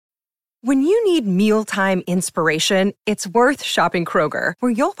When you need mealtime inspiration, it's worth shopping Kroger,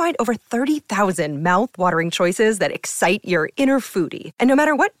 where you'll find over 30,000 mouth-watering choices that excite your inner foodie. And no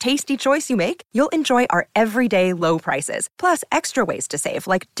matter what tasty choice you make, you'll enjoy our everyday low prices, plus extra ways to save,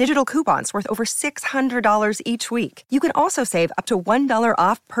 like digital coupons worth over $600 each week. You can also save up to $1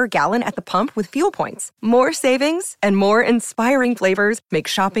 off per gallon at the pump with fuel points. More savings and more inspiring flavors make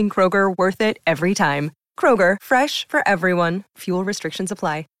shopping Kroger worth it every time. Kroger, fresh for everyone. Fuel restrictions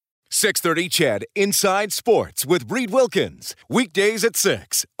apply. 6:30 CHED Inside Sports with Reed Wilkins. Weekdays at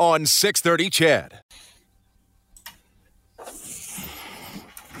 6 on 6:30 CHED.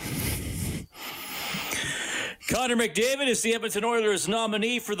 Connor McDavid is the Edmonton Oilers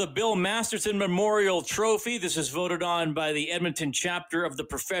nominee for the Bill Masterton Memorial Trophy. This is voted on by the Edmonton chapter of the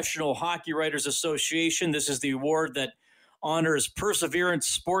Professional Hockey Writers Association. This is the award that honors perseverance,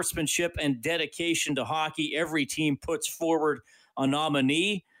 sportsmanship, and dedication to hockey. Every team puts forward a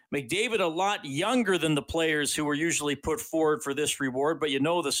nominee. McDavid a lot younger than the players who were usually put forward for this reward, but you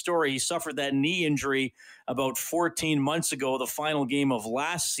know the story. He suffered that knee injury about 14 months ago, the final game of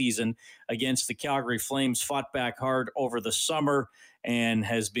last season against the Calgary Flames, fought back hard over the summer and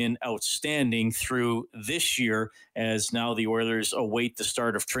has been outstanding through this year as now the Oilers await the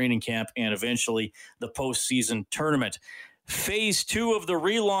start of training camp and eventually the postseason tournament. Phase 2 of the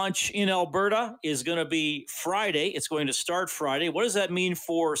relaunch in Alberta is going to be Friday. It's going to start Friday. What does that mean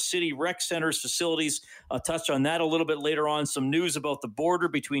for city rec centers, facilities? I'll touch on that a little bit later on. Some news about the border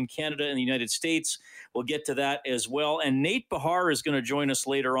between Canada and the United States. We'll get to that as well. And Nate Behar is going to join us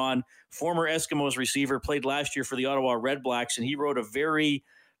later on. Former Eskimos receiver, played last year for the Ottawa Red Blacks, and he wrote a very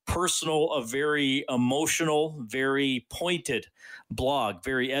personal, a very emotional, very pointed blog,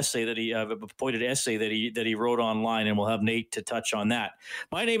 very essay that he pointed essay that he wrote online, and we'll have Nate to touch on that.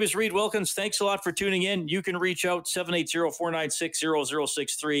 My name is Reed Wilkins. Thanks a lot for tuning in. You can reach out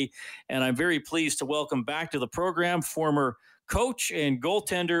 780-496-0063, and I'm very pleased to welcome back to the program former coach and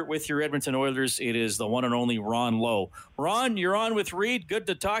goaltender with your Edmonton Oilers. It is the one and only Ron Lowe. Ron, you're on with Reed. Good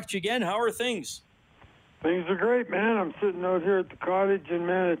to talk to you again. How are things? Things are great, man. I'm sitting out here at the cottage in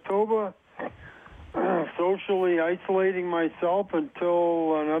Manitoba, socially isolating myself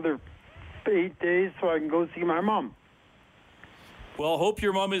until another 8 days so I can go see my mom. Well, hope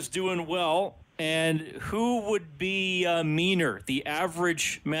your mom is doing well. And who would be meaner, the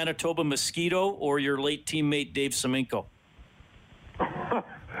average Manitoba mosquito or your late teammate Dave Semenko?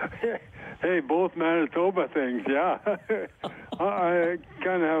 Hey, both Manitoba things, yeah. I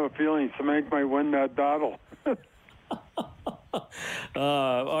kind of have a feeling Semenko might win that battle.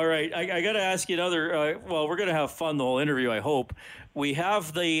 All right, I got to ask you another. Well, we're going to have fun the whole interview, I hope. We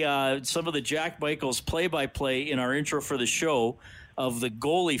have the some of the Jack Michaels play-by-play in our intro for the show of the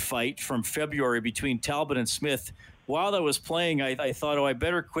goalie fight from February between Talbot and Smith. While I was playing, I thought, I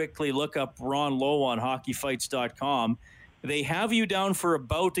better quickly look up Ron Lowe on hockeyfights.com. They have you down for a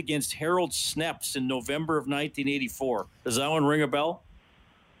bout against Harold Sneps in November of 1984. Does that one ring a bell?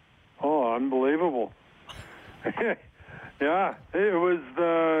 Oh, unbelievable. Yeah, it was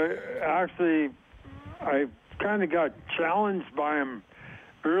actually, I kind of got challenged by him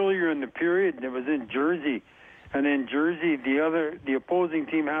earlier in the period, and it was in Jersey. And in Jersey, the opposing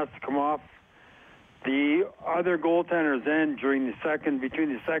team has to come off the other goaltender's end between the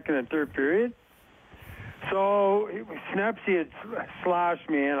second and third period. So Snapsy had slashed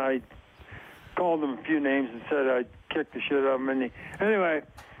me, and I called him a few names and said I'd kick the shit out of him. And anyway,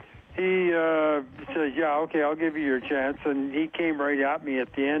 he says, yeah, okay, I'll give you your chance. And he came right at me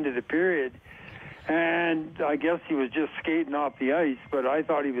at the end of the period. And I guess he was just skating off the ice, but I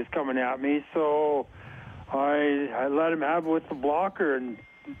thought he was coming at me. So I let him have it with the blocker and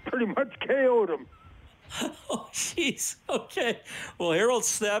pretty much KO'd him. Oh, jeez. Okay. Well, Harold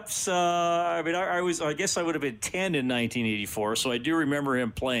Sneps, I guess I would have been 10 in 1984, so I do remember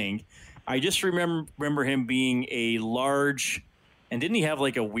him playing. I just remember him being a large, and didn't he have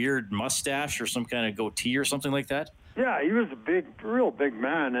like a weird mustache or some kind of goatee or something like that? Yeah, he was a real big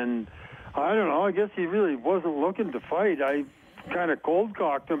man, and I don't know, I guess he really wasn't looking to fight. I kind of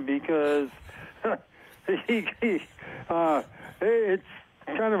cold-cocked him because it's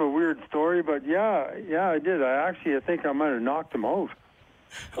kind of a weird story, but yeah, I did. I think I might have knocked him out.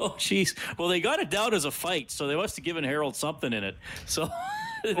 Oh, jeez. Well, they got it down as a fight, so they must have given Harold something in it. So,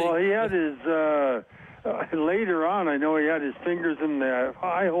 well, he had his later on. I know he had his fingers in the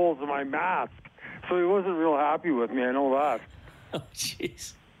eye holes of my mask, so he wasn't real happy with me. I know that. Oh,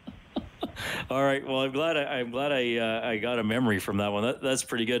 jeez. All right. Well, I'm glad I got a memory from that one. That's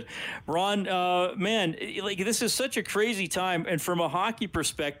pretty good. Ron, man, like this is such a crazy time. And from a hockey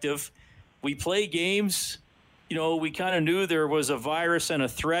perspective, we play games we kind of knew there was a virus and a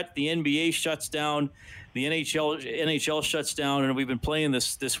threat. The NBA shuts down, the NHL shuts down, and we've been playing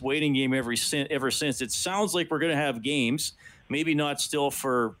this waiting game ever since. It sounds like we're going to have games, maybe not still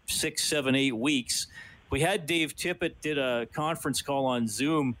for 6, 7, 8 weeks. We had Dave Tippett did a conference call on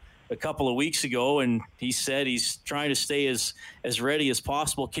Zoom a couple of weeks ago, and he said he's trying to stay as ready as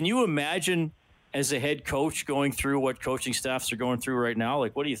possible. Can you imagine, as a head coach, going through what coaching staffs are going through right now?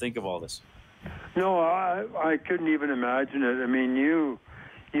 Like, what do you think of all this? No, I couldn't even imagine it. I mean, you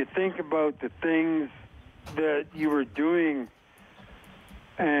think about the things that you were doing,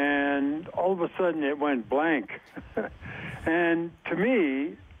 and all of a sudden it went blank. And to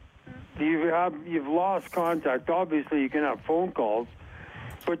me, you've lost contact. Obviously, you can have phone calls,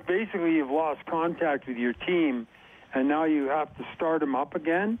 but basically you've lost contact with your team, and now you have to start them up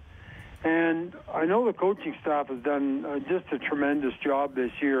again. And I know the coaching staff has done just a tremendous job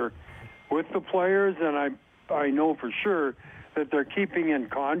this year with the players, and I know for sure that they're keeping in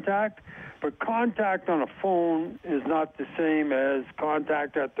contact. But contact on a phone is not the same as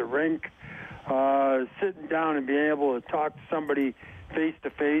contact at the rink. Sitting down and being able to talk to somebody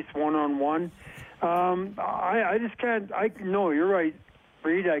face-to-face, one-on-one. I just can't. No, you're right,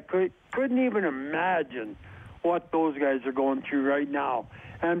 Reed. I couldn't even imagine what those guys are going through right now.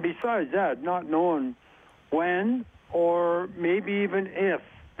 And besides that, not knowing when or maybe even if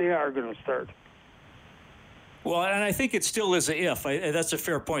they are going to start. Well, and I think it still is a if. That's a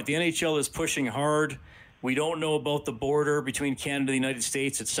fair point. The NHL is pushing hard. We don't know about the border between Canada and the United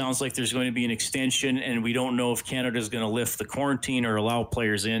States. It sounds like there's going to be an extension, and we don't know if Canada is going to lift the quarantine or allow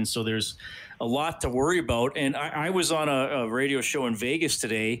players in. So there's a lot to worry about. And I was on a radio show in Vegas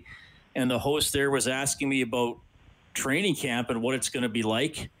today, and the host there was asking me about training camp and what it's going to be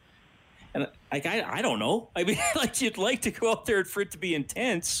like. And I don't know. I mean, you'd like to go out there for it to be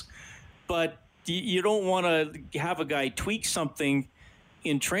intense, but you don't want to have a guy tweak something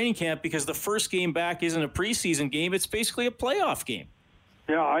in training camp because the first game back isn't a preseason game. It's basically a playoff game.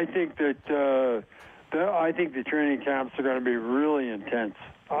 Yeah, I think that I think the training camps are going to be really intense.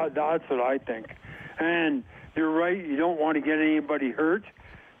 That's what I think. And you're right, you don't want to get anybody hurt,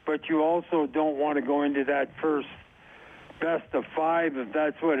 but you also don't want to go into that first best of 5, if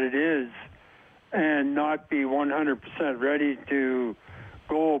that's what it is, and not be 100% ready to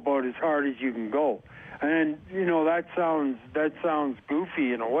go about as hard as you can go. And, that sounds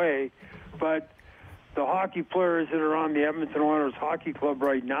goofy in a way, but the hockey players that are on the Edmonton Oilers Hockey Club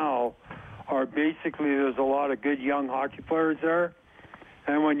right now are basically, there's a lot of good young hockey players there.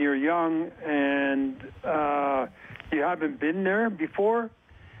 And when you're young and you haven't been there before,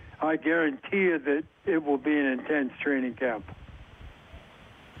 I guarantee you that it will be an intense training camp.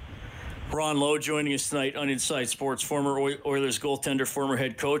 Ron Lowe joining us tonight on Inside Sports, former Oilers goaltender, former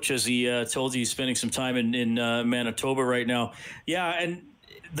head coach, as he told you he's spending some time in Manitoba right now. Yeah, and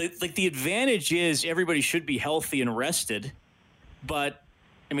the advantage is everybody should be healthy and rested, but,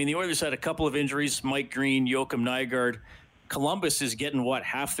 I mean, the Oilers had a couple of injuries, Mike Green, Joachim Nygard. Columbus is getting,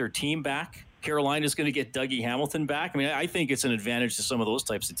 half their team back? Carolina's going to get Dougie Hamilton back? I mean, I think it's an advantage to some of those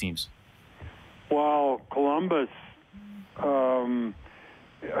types of teams. Well, Columbus, to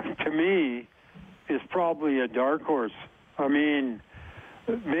me, is probably a dark horse. I mean,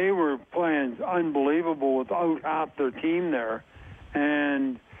 they were playing unbelievable without half their team there.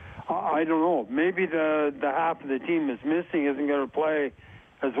 And I don't know, maybe the half of the team that's missing isn't going to play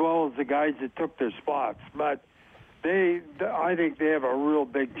as well as the guys that took their spots. But I think they have a real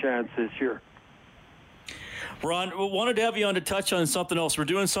big chance this year. Ron, wanted to have you on to touch on something else. We're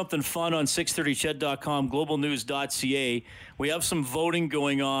doing something fun on 630ched.com, globalnews.ca. We have some voting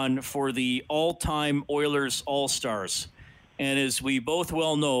going on for the all-time Oilers All-Stars. And as we both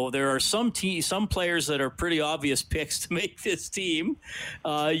well know, there are some players that are pretty obvious picks to make this team.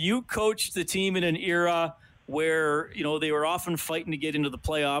 You coached the team in an era where, they were often fighting to get into the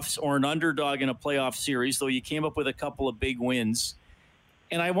playoffs or an underdog in a playoff series, though you came up with a couple of big wins.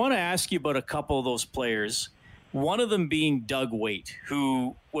 And I want to ask you about a couple of those players. One of them being Doug Weight,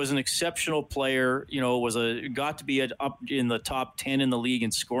 who was an exceptional player, got to be up in the top 10 in the league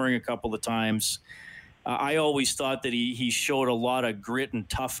and scoring a couple of times. I always thought that he showed a lot of grit and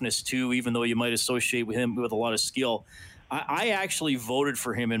toughness too, even though you might associate with him with a lot of skill. I actually voted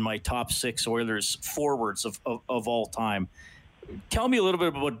for him in my top 6 Oilers forwards of all time. Tell me a little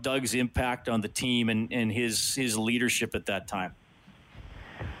bit about Doug's impact on the team and his leadership at that time.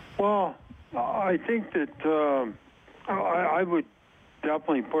 Well, I think that I would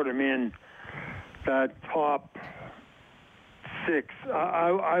definitely put him in that top 6.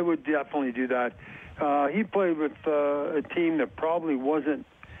 I would definitely do that. He played with a team that probably wasn't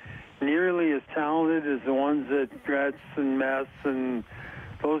nearly as talented as the ones that Gretz and Mess and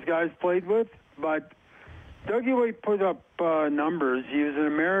those guys played with. But Dougie White put up numbers. He was an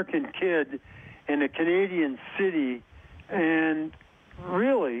American kid in a Canadian city and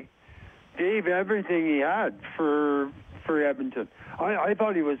really gave everything he had for Edmonton. I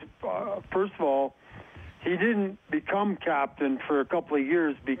thought he was, first of all, he didn't become captain for a couple of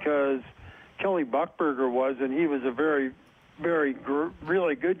years because Kelly Buchberger was, and he was a very,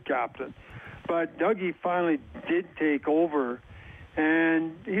 really good captain. But Dougie finally did take over,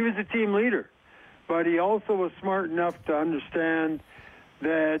 and he was a team leader. But he also was smart enough to understand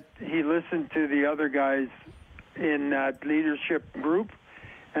that he listened to the other guys in that leadership group.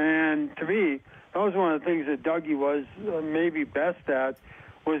 And to me, that was one of the things that Dougie was maybe best at,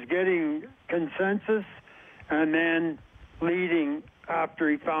 was getting consensus and then leading after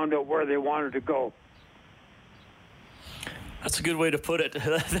he found out where they wanted to go. That's a good way to put it.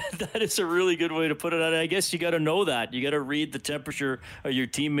 That is a really good way to put it. And I guess you got to know that. You got to read the temperature of your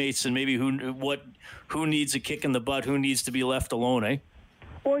teammates and maybe who needs a kick in the butt, who needs to be left alone, eh?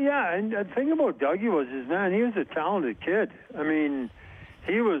 Well, yeah, and the thing about Dougie was, man, he was a talented kid. I mean,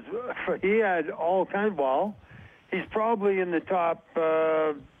 he had all kinds. Well, he's probably in the top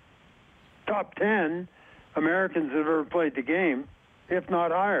 10 Americans that have ever played the game, if not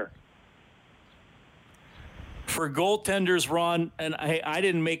higher. For goaltenders, Ron, and I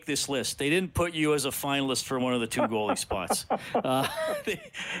didn't make this list. They didn't put you as a finalist for one of the two goalie spots. Because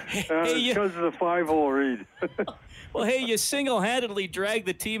of the 5-hole read. Well, hey, you single-handedly dragged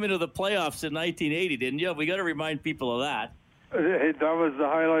the team into the playoffs in 1980, didn't you? We got to remind people of that. That was the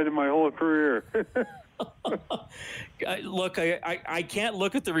highlight of my whole career. Look, I can't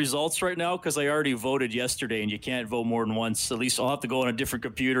look at the results right now because I already voted yesterday, and you can't vote more than once. At least I'll have to go on a different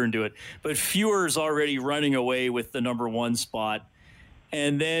computer and do it. But Fewer's already running away with the number one spot.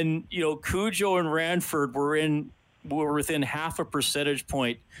 And then, Cujo and Ranford were within half a percentage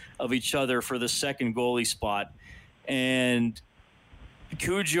point of each other for the second goalie spot. And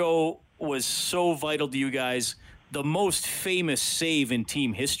Cujo was so vital to you guys. The most famous save in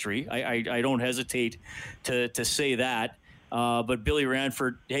team history. I don't hesitate to say that. But Billy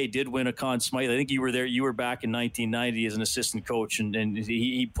Ranford, did win a Conn Smythe. I think you were there. You were back in 1990 as an assistant coach, and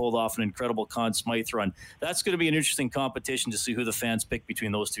he pulled off an incredible Conn Smythe run. That's going to be an interesting competition to see who the fans pick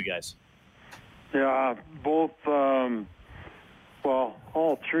between those two guys. Yeah, both, all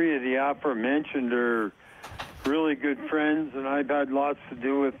three of the aforementioned are really good friends, and I've had lots to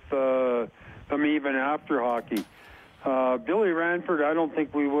do with them even after hockey. Billy Ranford, I don't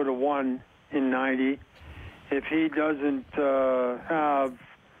think we would have won in 90 if he doesn't have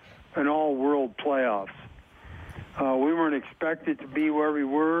an all-world playoffs. We weren't expected to be where we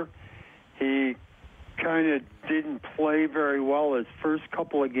were. He kind of didn't play very well his first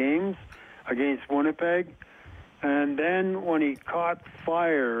couple of games against Winnipeg. And then when he caught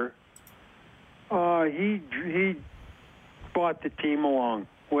fire, he brought the team along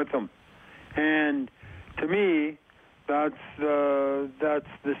with him. And to me, that's the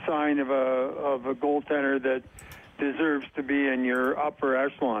sign of a goaltender that deserves to be in your upper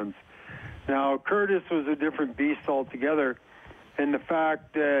echelons. Now, Curtis was a different beast altogether in the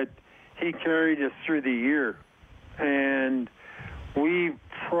fact that he carried us through the year. And we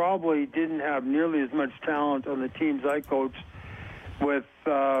probably didn't have nearly as much talent on the teams I coached with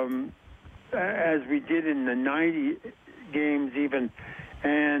as we did in the 90 games even.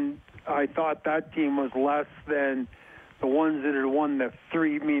 And I thought that team was less than the ones that had won the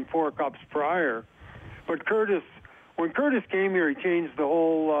 4 cups prior. But when Curtis came here, he changed the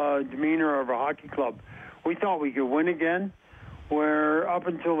whole demeanor of our hockey club. We thought we could win again, where up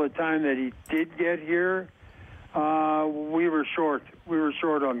until the time that he did get here, we were short. We were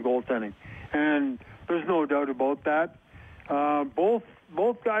short on goaltending, and there's no doubt about that. Both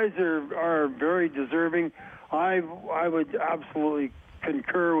guys are very deserving. I would absolutely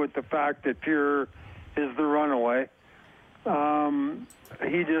concur with the fact that Fuhrer is the runaway. He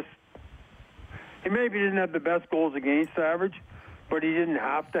maybe didn't have the best goals against average, but he didn't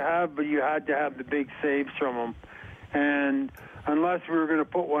have to have. But you had to have the big saves from him, and unless we were going to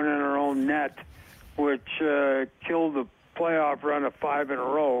put one in our own net, which killed the playoff run of 5 in a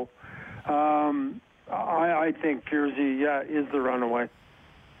row, I think Furzy, is the runaway.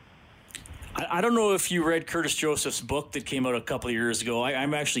 I don't know if you read Curtis Joseph's book that came out a couple of years ago.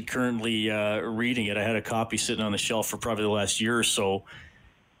 I'm actually currently reading it. I had a copy sitting on the shelf for probably the last year or so.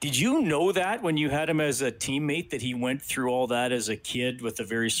 Did you know that when you had him as a teammate, that he went through all that as a kid with a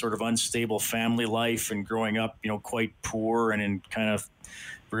very sort of unstable family life and growing up, quite poor and in kind of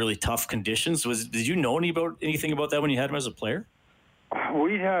really tough conditions? Did you know anything about that when you had him as a player?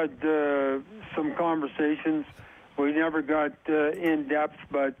 We had some conversations. We never got in depth,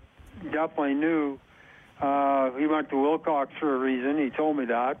 but definitely knew he went to Wilcox for a reason. He told me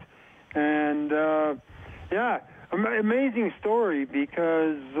that. And, amazing story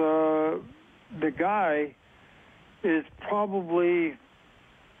because the guy is probably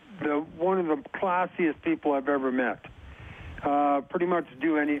one of the classiest people I've ever met. Pretty much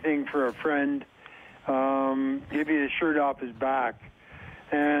do anything for a friend, give you the shirt off his back.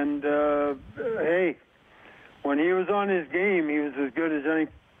 And, hey, when he was on his game, he was as good as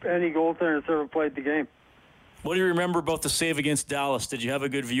any goaltender that's ever played the game. What do you remember about the save against Dallas? Did you have a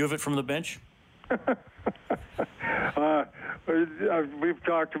good view of it from the bench? We've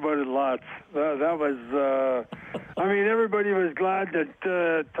talked about it lots. That was, everybody was glad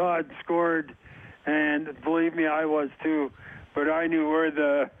that Todd scored, and believe me, I was too. But I knew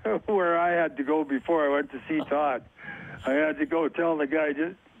where I had to go before I went to see Todd. I had to go tell the guy,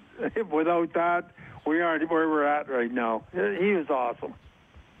 without that, we aren't where we're at right now. He was awesome.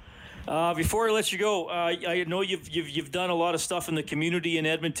 Before I let you go, I know you've done a lot of stuff in the community in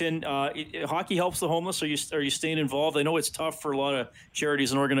Edmonton. Hockey helps the homeless. Are you staying involved? I know it's tough for a lot of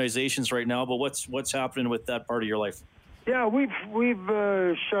charities and organizations right now, but what's happening with that part of your life? Yeah, we've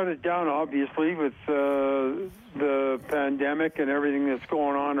shut it down, obviously, with the pandemic and everything that's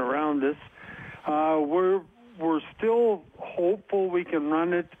going on around us. We're still hopeful we can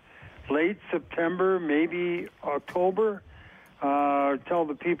run it late September, maybe October. Tell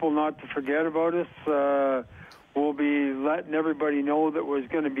the people not to forget about us. We'll be letting everybody know that we're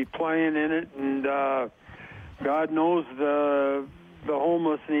going to be playing in it, and God knows the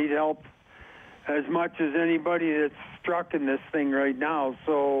homeless need help as much as anybody that's struck in this thing right now.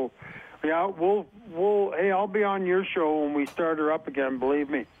 So, yeah, hey, I'll be on your show when we start her up again, believe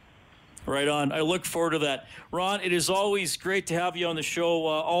me. Right on. I look forward to that. Ron, it is always great to have you on the show.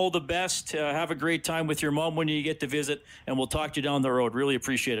 All the best. Have a great time with your mom when you get to visit, and we'll talk to you down the road. Really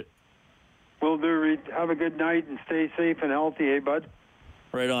appreciate it. Will do, Reed. Have a good night and stay safe and healthy, bud?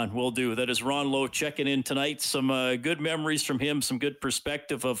 Right on. Will do. That is Ron Lowe checking in tonight. Some good memories from him, some good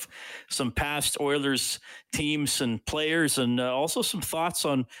perspective of some past Oilers teams and players, and also some thoughts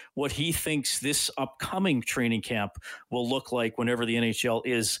on what he thinks this upcoming training camp will look like whenever the NHL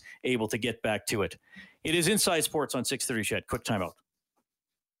is able to get back to it. It is Inside Sports on 630 CHED. Quick timeout.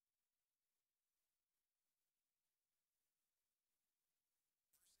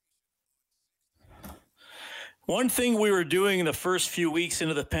 One thing we were doing in the first few weeks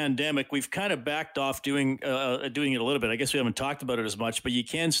into the pandemic, we've kind of backed off doing it a little bit. I guess we haven't talked about it as much, but you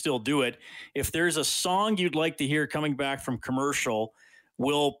can still do it. If there's a song you'd like to hear coming back from commercial,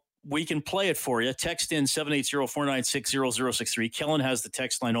 we can play it for you. Text in 780-496-0063. Kellen has the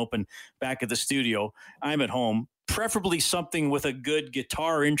text line open back at the studio. I'm at home. Preferably something with a good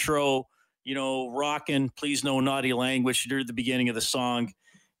guitar intro, rocking, please no naughty language near the beginning of the song.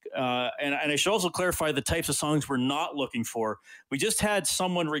 And I should also clarify the types of songs we're not looking for. We just had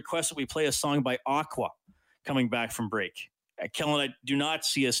someone request that we play a song by Aqua coming back from break. Kellen, I do not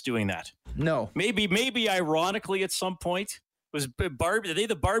see us doing that. No. Maybe ironically at some point. Was Barbie? Are they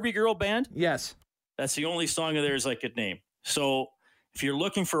the Barbie girl band? Yes. That's the only song of theirs I could name. So if you're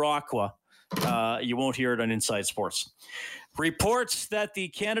looking for Aqua, you won't hear it on Inside Sports. Reports that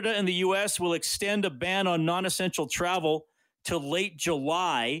Canada and the U.S. will extend a ban on non-essential travel to late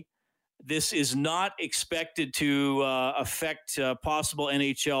July. This is not expected to affect possible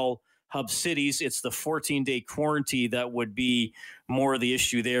NHL hub cities. It's the 14-day quarantine that would be more of the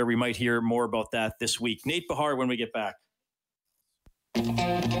issue there. We might hear more about that this week. Nate Behar when we get back. Here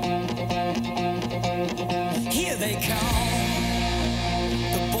they come,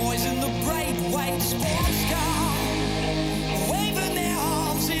 the boys in the bright white sports car, waving their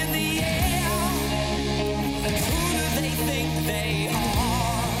arms in the air. Who do they think they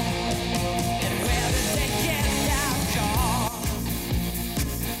are? And where did they get that car?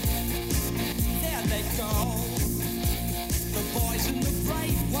 There they go, the boys in the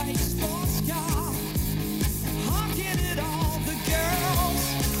bright white sports car, honking at all the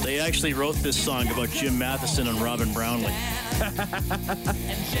girls. They actually wrote this song about Jim Matheson and Robin Brownlee.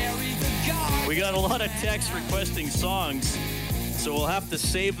 We got a lot of texts requesting songs, so we'll have to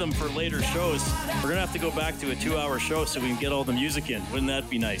save them for later shows. We're going to have to go back to a 2-hour show so we can get all the music in. Wouldn't that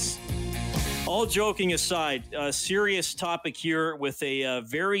be nice? All joking aside, a serious topic here with a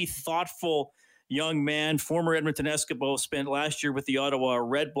very thoughtful young man, former Edmonton Eskimo, spent last year with the Ottawa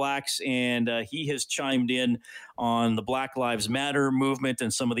Red Blacks, and he has chimed in on the Black Lives Matter movement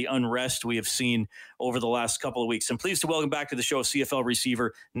and some of the unrest we have seen over the last couple of weeks. I'm pleased to welcome back to the show CFL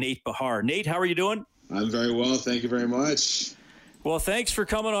receiver Nate Behar. Nate, how are you doing? I'm very well. Thank you very much. Well, thanks for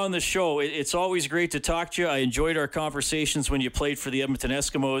coming on the show. It's always great to talk to you. I enjoyed our conversations when you played for the Edmonton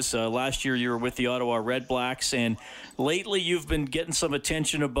Eskimos. Last year you were with the Ottawa Red Blacks, and lately you've been getting some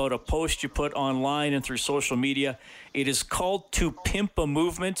attention about a post you put online and through social media. It is called To Pimp a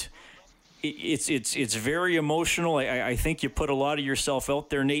Movement. It's very emotional. I think you put a lot of yourself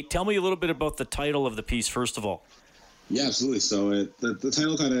out there. Nate, tell me a little bit about the title of the piece, first of all. Yeah, absolutely. So the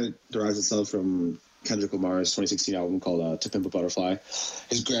title kind of derives itself from Kendrick Lamar's 2016 album called To Pimp a Butterfly,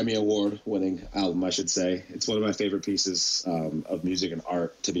 his Grammy Award-winning album, I should say. It's one of my favorite pieces of music and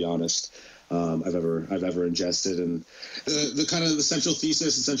art, to be honest, I've ever ingested. And the kind of the central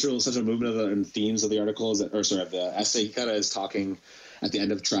thesis and central movement and themes of the article of the essay, he kind of is talking at the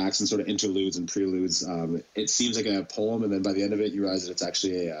end of tracks and sort of interludes and preludes. It seems like a poem, and then by the end of it, you realize that it's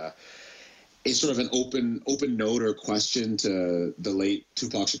actually a sort of an open note or question to the late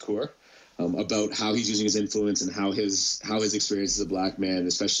Tupac Shakur. About how he's using his influence and how his experience as a black man,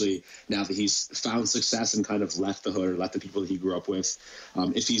 especially now that he's found success and kind of left the hood or left the people that he grew up with,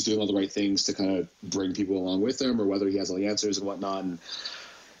 if he's doing all the right things to kind of bring people along with him, or whether he has all the answers and whatnot. And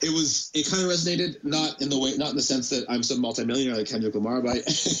it kind of resonated, not in the sense that I'm some multimillionaire like Kendrick Lamar by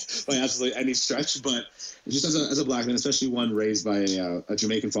absolutely any stretch, but just as a black man, especially one raised by a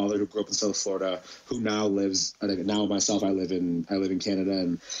Jamaican father who grew up in South Florida, who now lives. Now myself, I live in Canada,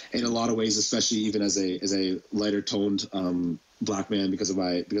 and in a lot of ways, especially even as a lighter toned black man because of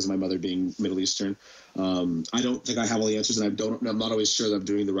my mother being Middle Eastern. I don't think I have all the answers, and I'm not always sure that I'm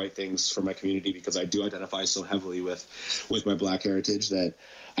doing the right things for my community because I do identify so heavily with my black heritage that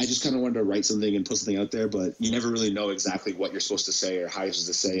I just kind of wanted to write something and put something out there, but you never really know exactly what you're supposed to say or how you're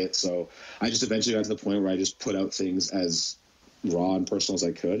supposed to say it. So I just eventually got to the point where I just put out things as raw and personal as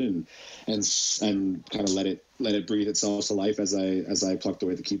I could, and kind of let it breathe itself to life as I plucked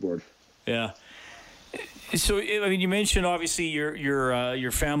away the keyboard. Yeah. So, I mean, you mentioned obviously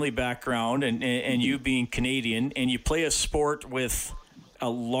your family background and you being Canadian, and you play a sport with a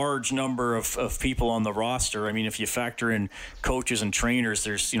large number of people on the roster. I mean, if you factor in coaches and trainers,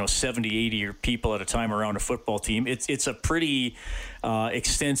 there's 70, 80 people at a time around a football team. It's a pretty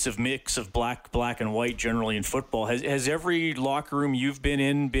extensive mix of black and white generally in football. Has every locker room you've been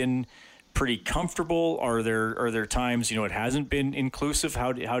in been pretty comfortable? Are there times it hasn't been inclusive?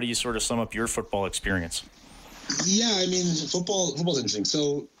 How do you sort of sum up your football experience? Yeah, I mean, football's interesting.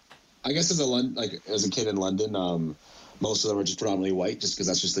 So, I guess as a kid in London, most of them are just predominantly white, just because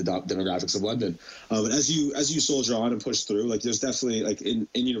that's just the demographics of London. But as you soldier on and push through, there's definitely in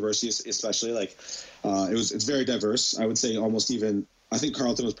universities, especially it's very diverse. I would say almost even. I think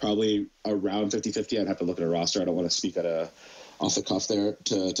Carleton was probably around 50-50. I'd have to look at a roster. I don't want to speak off the cuff there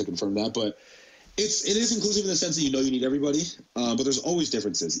to confirm that, but it is inclusive in the sense that you need everybody, but there's always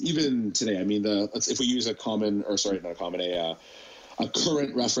differences. Even today, I mean, if we use a current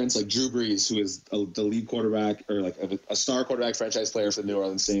reference, like Drew Brees, who is the lead quarterback or a star quarterback franchise player for the New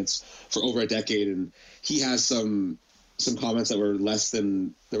Orleans Saints for over a decade, and he has some comments that were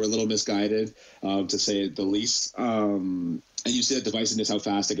a little misguided, to say the least. And you see that divisiveness, how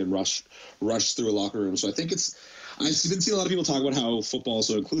fast they can rush through a locker room. So I think I've been seeing a lot of people talk about how football is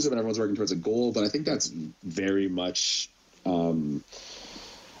so inclusive and everyone's working towards a goal, but I think that's very much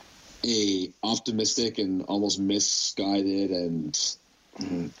a optimistic and almost misguided and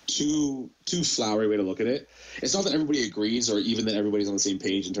too flowery way to look at it. It's not that everybody agrees or even that everybody's on the same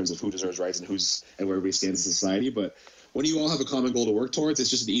page in terms of who deserves rights and where everybody stands in society, but when you all have a common goal to work towards, it's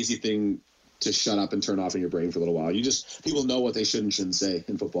just an easy thing to shut up and turn off in your brain for a little while. People know what they should and shouldn't say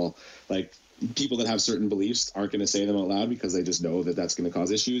in football. People that have certain beliefs aren't going to say them out loud because they just know that that's going to cause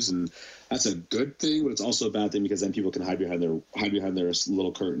issues, and that's a good thing, but it's also a bad thing because then people can hide behind their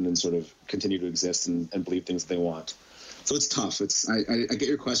little curtain and sort of continue to exist and believe things that they want. So it's tough. I get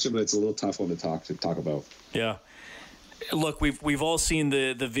your question, but it's a little tough one to talk about. Yeah. Look, we've all seen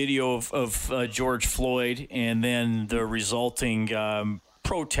the video of George Floyd and then the resulting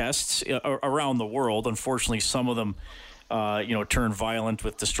protests around the world. Unfortunately, some of them turn violent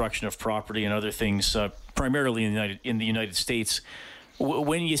with destruction of property and other things, primarily in the United States.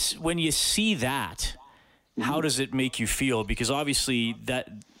 When you see that, how does it make you feel? Because obviously the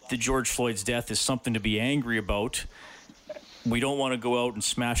George Floyd's death is something to be angry about. We don't want to go out and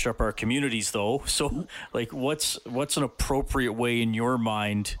smash up our communities, though. So, what's an appropriate way in your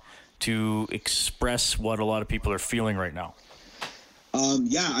mind to express what a lot of people are feeling right now?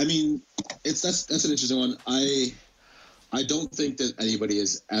 Yeah, I mean, that's an interesting one. I don't think that anybody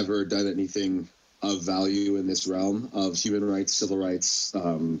has ever done anything of value in this realm of human rights, civil rights,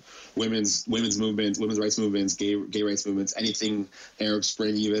 women's movements, women's rights movements, gay rights movements, anything, Arab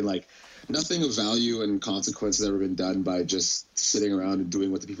Spring even, like nothing of value and consequence has ever been done by just sitting around and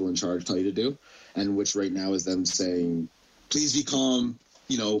doing what the people in charge tell you to do, and which right now is them saying, please be calm,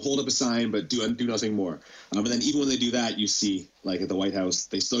 hold up a sign, but do nothing more. And then even when they do that, you see, like at the White House,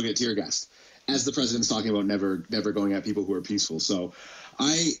 they still get tear gassed, as the president's talking about never going at people who are peaceful. So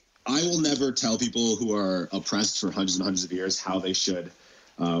I will never tell people who are oppressed for hundreds and hundreds of years how they should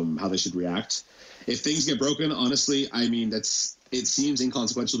react. If things get broken, honestly, I mean, it seems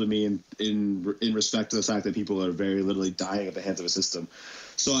inconsequential to me in respect to the fact that people are very literally dying at the hands of a system.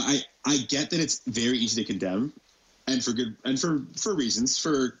 So I get that it's very easy to condemn, and for good and for reasons,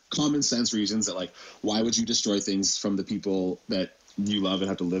 for common sense reasons, that like, why would you destroy things from the people that you love and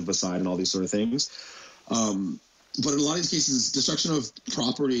have to live beside and all these sort of things. But in a lot of these cases, destruction of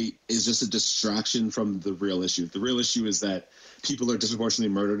property is just a distraction from the real issue. The real issue is that people are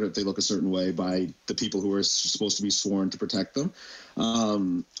disproportionately murdered if they look a certain way by the people who are supposed to be sworn to protect them.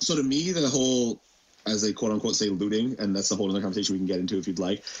 So to me, the whole, as they quote unquote say, looting, and that's a whole other conversation we can get into if you'd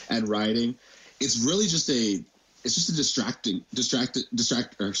like, and rioting, it's really just a distractor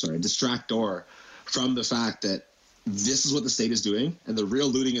from the fact that this is what the state is doing, and the real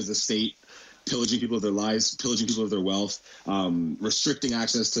looting is the state pillaging people of their lives, pillaging people of their wealth, restricting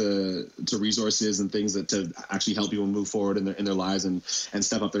access to resources and things that to actually help people move forward in their lives and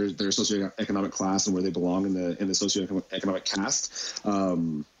step up their socioeconomic class and where they belong in the socioeconomic caste.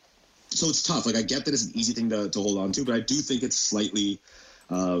 So it's tough. Like, I get that it's an easy thing to hold on to, but I do think it's slightly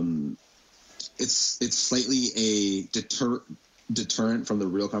it's slightly a deterrent from the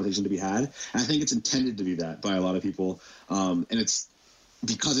real conversation to be had. And I think it's intended to be that by a lot of people. And it's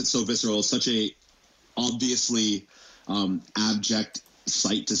because it's so visceral, such a obviously abject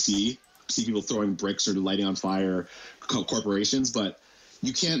sight to see people throwing bricks or lighting on fire corporations, but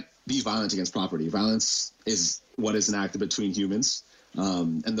you can't be violent against property. Violence is what is enacted between humans.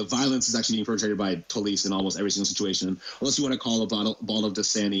 And the violence is actually being perpetrated by police in almost every single situation, unless you want to call a bottle of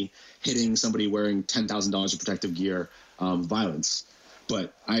Dasani hitting somebody wearing $10,000 of protective gear violence.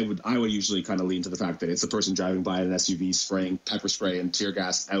 But I would usually kind of lean to the fact that it's a person driving by in an SUV spraying pepper spray and tear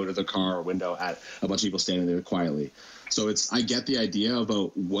gas out of the car or window at a bunch of people standing there quietly. So I get the idea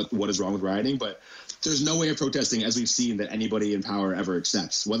about what is wrong with rioting, but there's no way of protesting, as we've seen, that anybody in power ever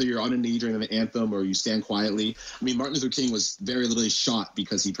accepts. Whether you're on a knee during the anthem or you stand quietly. I mean, Martin Luther King was very literally shot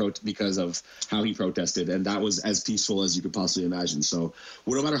because of how he protested, and that was as peaceful as you could possibly imagine. So,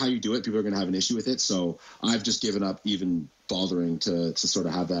 no matter how you do it, people are going to have an issue with it. So, I've just given up even bothering to sort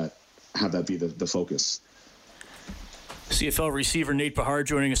of have that be the focus. CFL receiver Nate Behar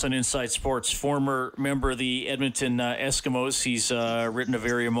joining us on Inside Sports, former member of the Edmonton Eskimos. He's written a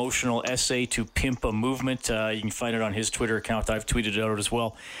very emotional essay to pimp a movement. You can find it on his Twitter account. I've tweeted it out as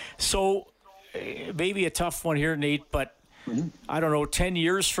well. So maybe a tough one here, Nate, but I don't know, 10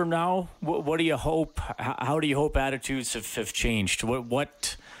 years from now, what do you hope? How do you hope attitudes have changed?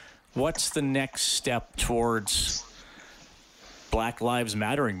 What's the next step towards Black Lives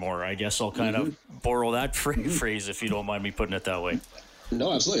Mattering more? I guess I'll kind of borrow that phrase, if you don't mind me putting it that way.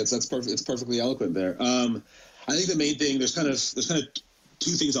 No, absolutely. That's perfect. It's perfectly eloquent there. I think the main thing, there's kind of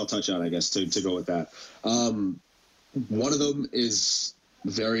two things I'll touch on, I guess, to go with that. One of them is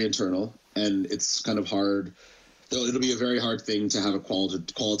very internal, and it's kind of hard. It'll be a very hard thing to have a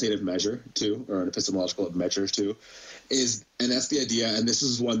qualitative measure to, or an epistemological measure to, and that's the idea. And this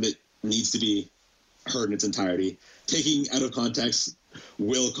is one that needs to be heard in its entirety. Taking out of context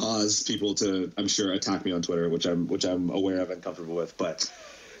will cause people to, I'm sure, attack me on Twitter, which I'm aware of and comfortable with. But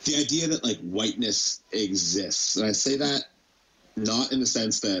the idea that like whiteness exists, and I say that not in the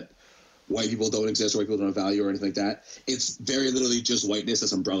sense that white people don't exist or white people don't have value or anything like that. It's very literally just whiteness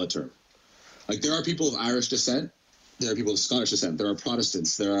as an umbrella term. Like, there are people of Irish descent, there are people of Scottish descent, there are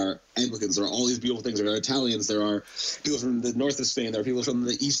Protestants, there are Anglicans, there are all these beautiful things, there are Italians, there are people from the north of Spain, there are people from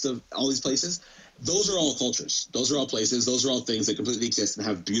the east of all these places. Those are all cultures. Those are all places. Those are all things that completely exist and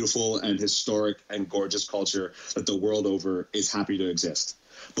have beautiful and historic and gorgeous culture that the world over is happy to exist.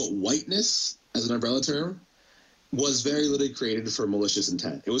 But whiteness, as an umbrella term, was very literally created for malicious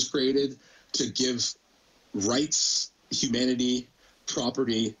intent. It was created to give rights, humanity,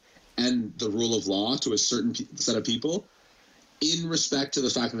 property, and the rule of law to a certain set of people in respect to the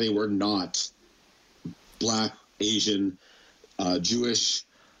fact that they were not Black, Asian, Jewish,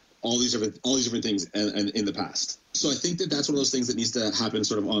 all these different things and in the past. So I think that that's one of those things that needs to happen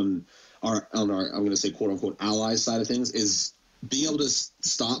sort of on our I'm going to say quote unquote allies side of things, is being able to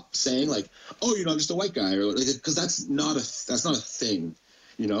stop saying like, oh, I'm just a white guy, or because that's not a thing,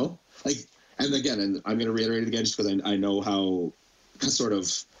 like, and again, and I'm going to reiterate it again just because I know how sort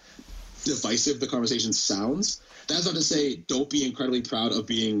of divisive the conversation sounds. That's not to say don't be incredibly proud of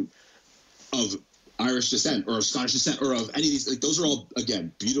being of Irish descent or of Scottish descent or of any of these. Like, those are all,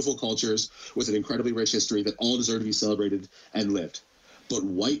 again, beautiful cultures with an incredibly rich history that all deserve to be celebrated and lived. But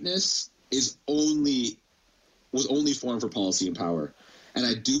whiteness was only formed for policy and power. And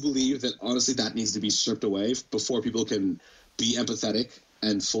I do believe that, honestly, that needs to be stripped away before people can be empathetic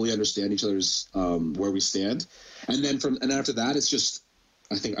and fully understand each other's where we stand. And then after that, it's just,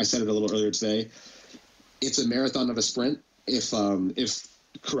 I think I said it a little earlier today, it's a marathon of a sprint. If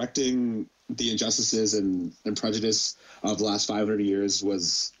correcting the injustices and prejudice of the last 500 years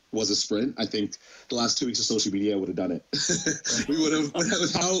was a sprint, I think the last 2 weeks of social media would have done it. We would have,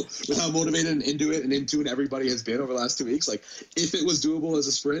 with how motivated and into it everybody has been over the last 2 weeks. Like, if it was doable as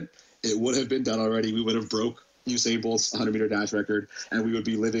a sprint, it would have been done already. We would have broke Usain Bolt's 100-meter dash record, and we would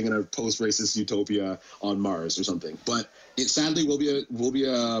be living in a post-racist utopia on Mars or something. But it sadly will be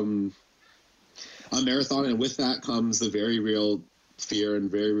a marathon, and with that comes the very real fear and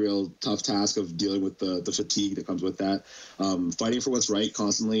very real tough task of dealing with the fatigue that comes with that. Fighting for what's right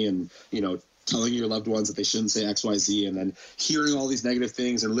constantly, and telling your loved ones that they shouldn't say XYZ, and then hearing all these negative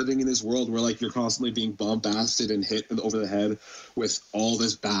things and living in this world where like you're constantly being bombasted and hit over the head with all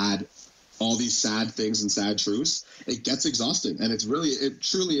this bad, all these sad things and sad truths. It gets exhausting, and it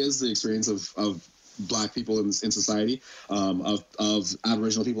truly is the experience of Black people in society, of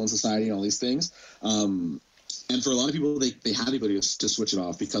Aboriginal people in society, and all these things. And for a lot of people, they have the ability to switch it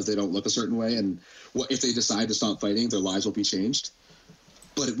off because they don't look a certain way. And if they decide to stop fighting, their lives will be changed.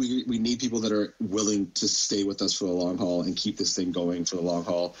 But we need people that are willing to stay with us for the long haul and keep this thing going for the long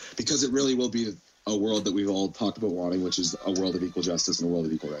haul, because it really will be a world that we've all talked about wanting, which is a world of equal justice and a world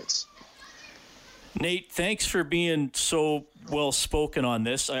of equal rights. Nate, thanks for being so well spoken on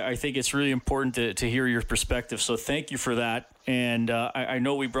this. I think it's really important to hear your perspective, so thank you for that. And I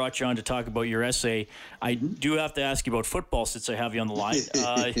know we brought you on to talk about your essay. I do have to ask you about football since I have you on the line.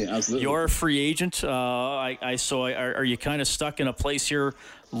 Absolutely. You're a free agent. Are you kind of stuck in a place here?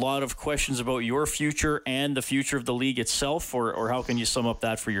 A lot of questions about your future and the future of the league itself, or how can you sum up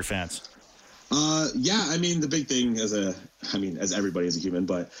that for your fans? The big thing as everybody is a human,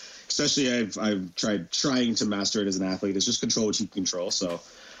 but especially I've trying to master it as an athlete, is just control what you can control. So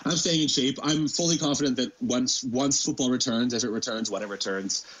I'm staying in shape. I'm fully confident that once football returns, if it returns, when it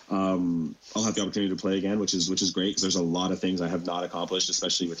returns, I'll have the opportunity to play again, which is great, because there's a lot of things I have not accomplished,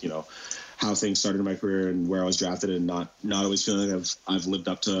 especially with how things started in my career and where I was drafted, and not always feeling like I've lived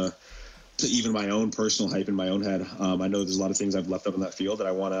up to even my own personal hype in my own head. I know there's a lot of things I've left up in that field that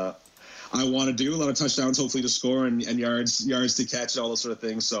I want to do, a lot of touchdowns, hopefully to score, and yards to catch, all those sort of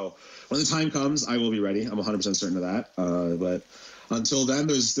things. So when the time comes, I will be ready. I'm 100% certain of that. But until then,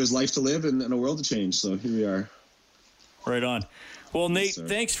 there's life to live and a world to change. So here we are. Right on. Well, Nate,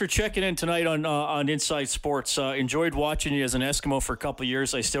 thanks for checking in tonight on Inside Sports. Enjoyed watching you as an Eskimo for a couple of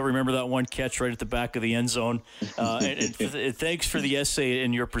years. I still remember that one catch right at the back of the end zone. And thanks for the essay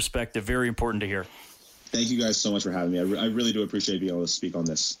and your perspective. Very important to hear. Thank you guys so much for having me. I really do appreciate being able to speak on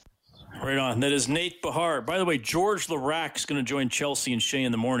this. Right on. That is Nate Behar. By the way, George Larac's going to join Chelsea and Shea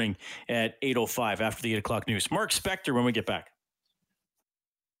in the morning at 8:05 after the 8 o'clock news. Mark Spector when we get back.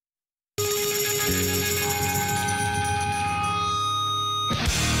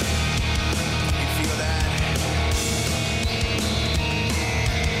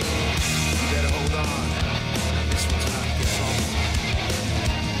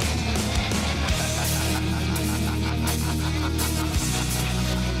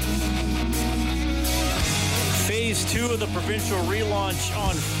 Phase 2 of the provincial relaunch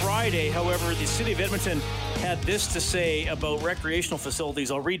on Friday. However, the city of Edmonton had this to say about recreational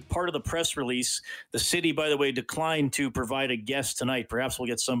facilities. I'll read part of the press release. The city, by the way, declined to provide a guest tonight. Perhaps we'll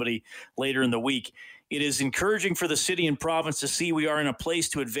get somebody later in the week. It is encouraging for the city and province to see we are in a place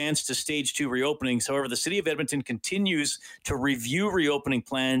to advance to stage 2 reopenings. However, the city of Edmonton continues to review reopening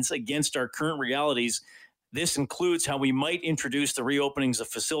plans against our current realities. This includes how we might introduce the reopenings of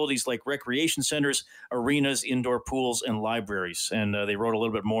facilities like recreation centers, arenas, indoor pools, and libraries. And they wrote a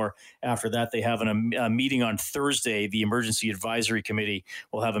little bit more after that. They have a meeting on Thursday. The Emergency Advisory Committee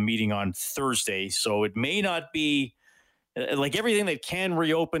will have a meeting on Thursday. So it may not be like everything that can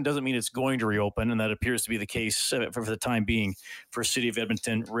reopen doesn't mean it's going to reopen, and that appears to be the case for the time being for City of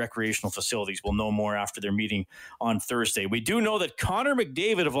Edmonton recreational facilities. We'll know more after their meeting on Thursday. We do know that Connor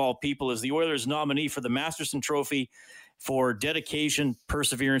McDavid, of all people, is the Oilers nominee for the Masterton Trophy for dedication,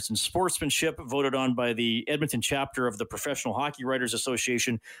 perseverance, and sportsmanship, voted on by the Edmonton chapter of the Professional Hockey Writers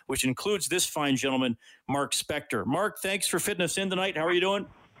Association, which includes this fine gentleman, Mark Spector. Mark, thanks for fitting us in tonight. How are you doing?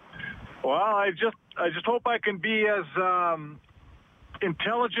 Well, I just hope I can be as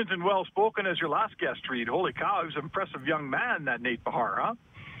intelligent and well-spoken as your last guest, Reed. Holy cow, he was an impressive young man, that Nate Behar, huh?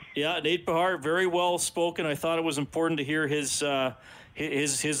 Yeah, Nate Behar, very well-spoken. I thought it was important to hear his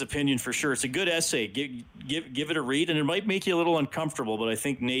opinion for sure. It's a good essay. Give it a read, and it might make you a little uncomfortable, but I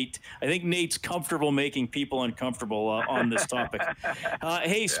think Nate's comfortable making people uncomfortable on this topic.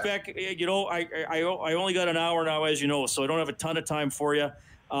 Hey, Spec, I only got an hour now, as you know, so I don't have a ton of time for you.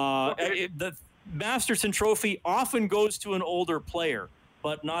 Okay. The Masterton Trophy often goes to an older player,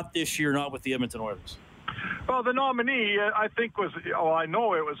 but not this year, not with the Edmonton Oilers. Well, the nominee, I think, I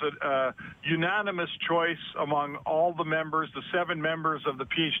know it was a unanimous choice among all the members, the 7 members of the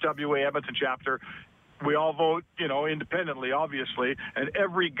PHWA Edmonton chapter. We all vote, independently, obviously, and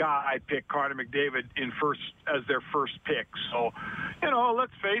every guy picked Connor McDavid as their first pick. So,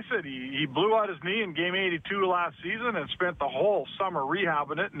 let's face it, he blew out his knee in Game 82 last season and spent the whole summer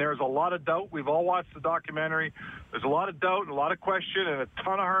rehabbing it, and there's a lot of doubt. We've all watched the documentary. There's a lot of doubt and a lot of question and a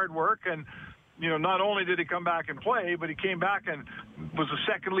ton of hard work, and not only did he come back and play, but he came back and was the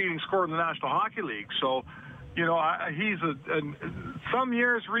second leading scorer in the National Hockey League. So, some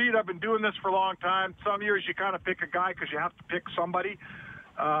years, Reed, I've been doing this for a long time. Some years you kind of pick a guy because you have to pick somebody.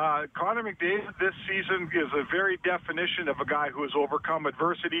 Connor McDavid this season is a very definition of a guy who has overcome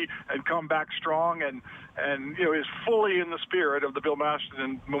adversity and come back strong and is fully in the spirit of the Bill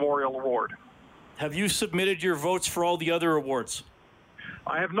Masterton Memorial Award. Have you submitted your votes for all the other awards?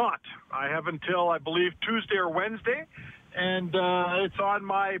 I have not. I have until, I believe, Tuesday or Wednesday, and it's on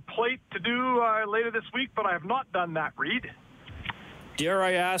my plate to do later this week, but I have not done that, Reed. Dare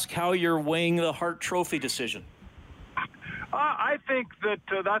I ask how you're weighing the Hart Trophy decision? I think that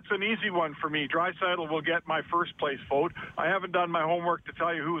that's an easy one for me. Draisaitl will get my first place vote. I haven't done my homework to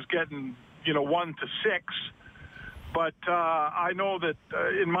tell you who's getting, 1 to 6. But I know that,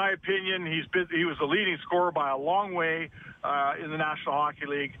 in my opinion, he was the leading scorer by a long way in the National Hockey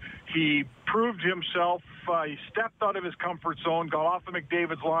League. He proved himself. He stepped out of his comfort zone, got off of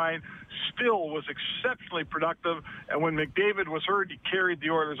McDavid's line, still was exceptionally productive. And when McDavid was hurt, he carried the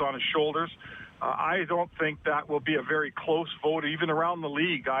Oilers on his shoulders. I don't think that will be a very close vote, even around the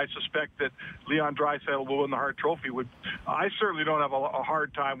league. I suspect that Leon Draisaitl will win the Hart Trophy. I certainly don't have a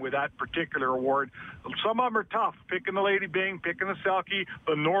hard time with that particular award. Some of them are tough. Picking the Lady Byng, picking the Selke,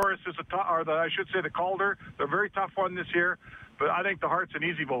 the Norris is the Calder. They're a very tough one this year. But I think the Hart's an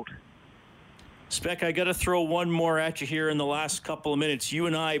easy vote. Spec, I got to throw one more at you here in the last couple of minutes. You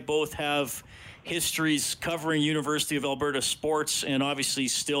and I both have histories covering University of Alberta sports, and obviously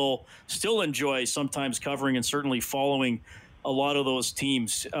still enjoy sometimes covering and certainly following a lot of those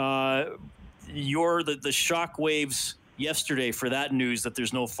teams. You're the shock waves yesterday for that news that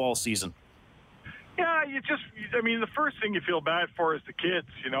there's no fall season. Yeah, the first thing you feel bad for is the kids.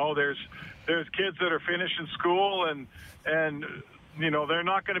 There's kids that are finishing school and they're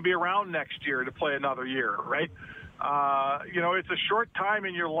not going to be around next year to play another year, right? It's a short time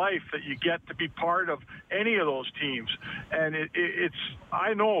in your life that you get to be part of any of those teams. And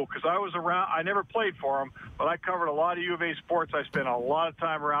I know, because I was around, I never played for them, but I covered a lot of U of A sports. I spent a lot of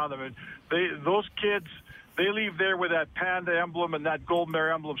time around them. And those kids, they leave there with that Panda emblem and that Golden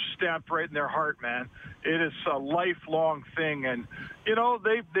Bear emblem stamped right in their heart, man. It is a lifelong thing. And,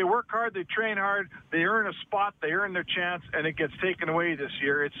 they work hard, they train hard, they earn a spot, they earn their chance, and it gets taken away this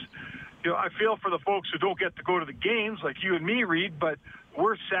year. I feel for the folks who don't get to go to the games like you and me, Reed, but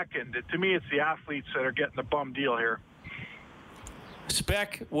we're second. To me, it's the athletes that are getting the bum deal here.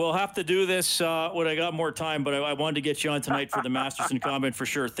 Spec, we'll have to do this when I got more time, but I wanted to get you on tonight for the Masterton comment for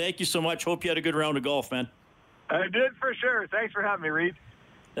sure. Thank you so much. Hope you had a good round of golf, man. I did for sure. Thanks for having me, Reed.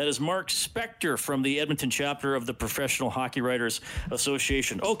 That is Mark Spector from the Edmonton chapter of the Professional Hockey Writers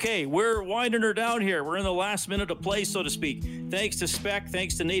Association. Okay, we're winding her down here. We're in the last minute of play, so to speak. Thanks to Spec,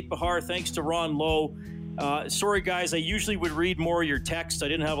 thanks to Nate Behar, thanks to Ron Lowe. Sorry, guys, I usually would read more of your text. I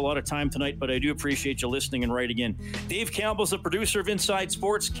didn't have a lot of time tonight, but I do appreciate you listening and writing in. Dave Campbell's the producer of Inside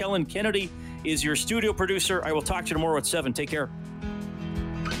Sports. Kellen Kennedy is your studio producer. I will talk to you tomorrow at 7. Take care.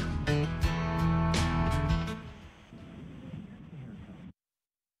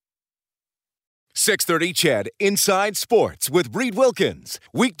 .630 CHED Inside Sports with Reed Wilkins.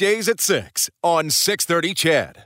 Weekdays at 6 on 630 CHED.